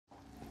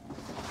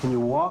Can you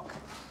walk?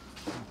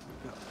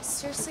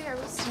 Seriously, are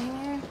we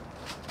staying here?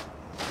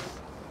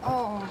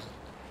 Oh.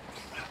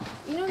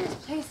 You know those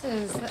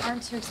places that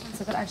aren't too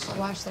expensive that actually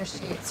wash their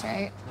sheets,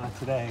 right? Not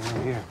today.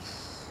 We're here.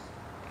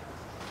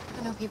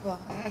 I know people.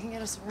 I can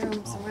get us a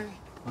room somewhere.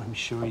 I'm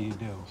sure you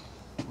do.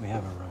 We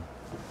have a room.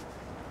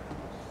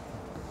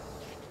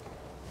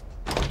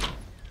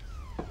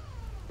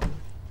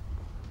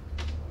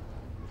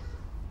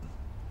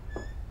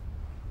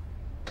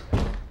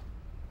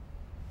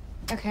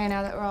 Okay,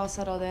 now that we're all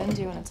settled in,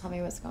 do you want to tell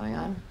me what's going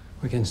on?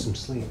 We're getting some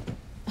sleep.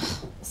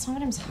 That's not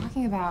what I'm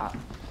talking about.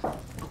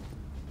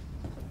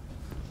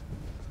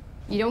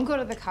 You don't go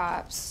to the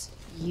cops.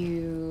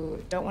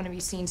 You don't want to be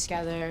seen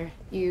together.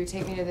 You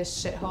take me to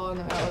this shithole in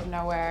the middle of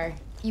nowhere.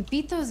 You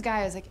beat those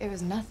guys like it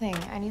was nothing.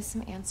 I need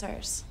some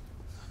answers.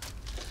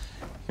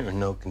 You're in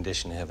no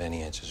condition to have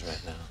any answers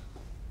right now.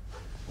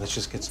 Let's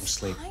just get some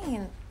sleep. Fine.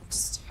 I'm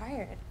just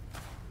tired.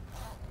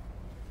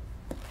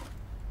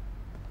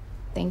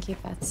 Thank you,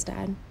 Beth's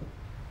dad.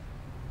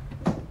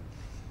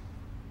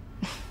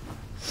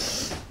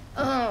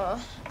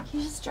 Oh, can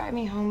you just drive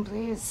me home,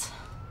 please?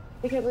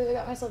 I can't believe I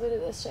got myself into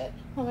this shit.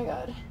 Oh my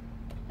God.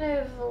 I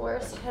have the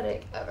worst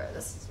headache ever.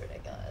 This is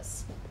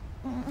ridiculous.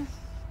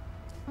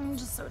 I'm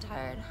just so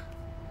tired.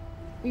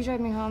 You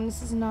drive me home.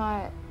 This is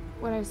not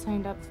what I've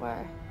signed up for.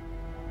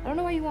 I don't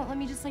know why you won't let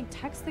me just like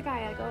text the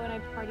guy I go and I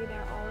party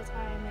there all the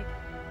time. Like,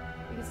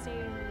 we could stay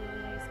in